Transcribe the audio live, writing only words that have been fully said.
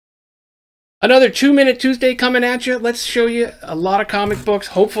Another 2-Minute Tuesday coming at you. Let's show you a lot of comic books.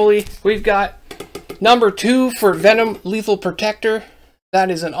 Hopefully, we've got number 2 for Venom Lethal Protector.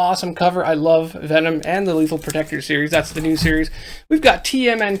 That is an awesome cover. I love Venom and the Lethal Protector series. That's the new series. We've got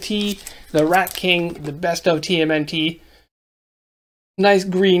TMNT, the Rat King, the best of TMNT. Nice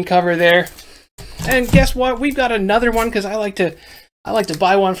green cover there. And guess what? We've got another one because I like to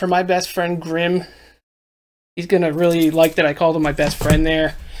buy one for my best friend Grim. He's gonna really like that I called him my best friend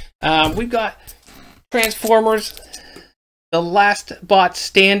there. We've got Transformers, The Last Bot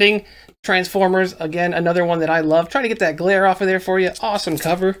Standing. Transformers, again, another one that I love. Try to get that glare off of there for you. Awesome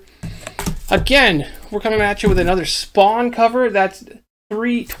cover. Again, we're coming at you with another Spawn cover. That's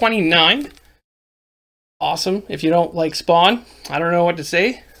 $3.29. Awesome. If you don't like Spawn, I don't know what to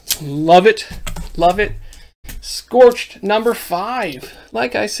say. Love it. Love it. Scorched number 5.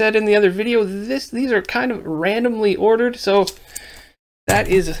 Like I said in the other video, these are kind of randomly ordered, so that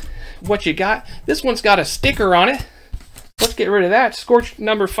is what you got. This one's got a sticker on it. Let's get rid of that. Scorched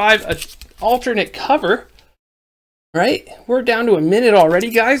number 5, an alternate cover. Right? We're down to a minute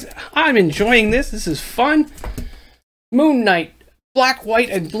already, guys. I'm enjoying this. This is fun. Moon Knight, Black, White,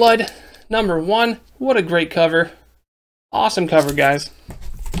 and Blood, number 1. What a great cover. Awesome cover, guys.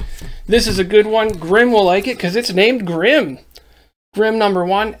 This is a good one. Grim will like it because it's named Grim. Grim number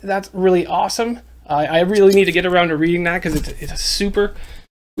 1. That's really awesome. I really need to get around to reading that because it's a super.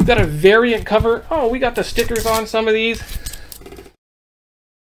 We've got a variant cover. Oh, we got the stickers on some of these.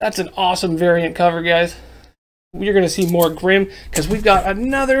 That's an awesome variant cover, guys. You're going to see more Grim because we've got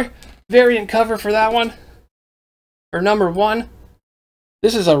another variant cover for that one. For number 1.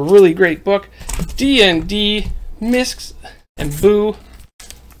 This is a really great book. D&D, Misks, and Boo.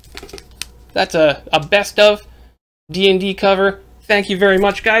 That's a best of D&D cover. Thank you very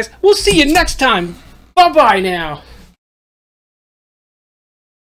much, guys. We'll see you next time. Bye-bye now.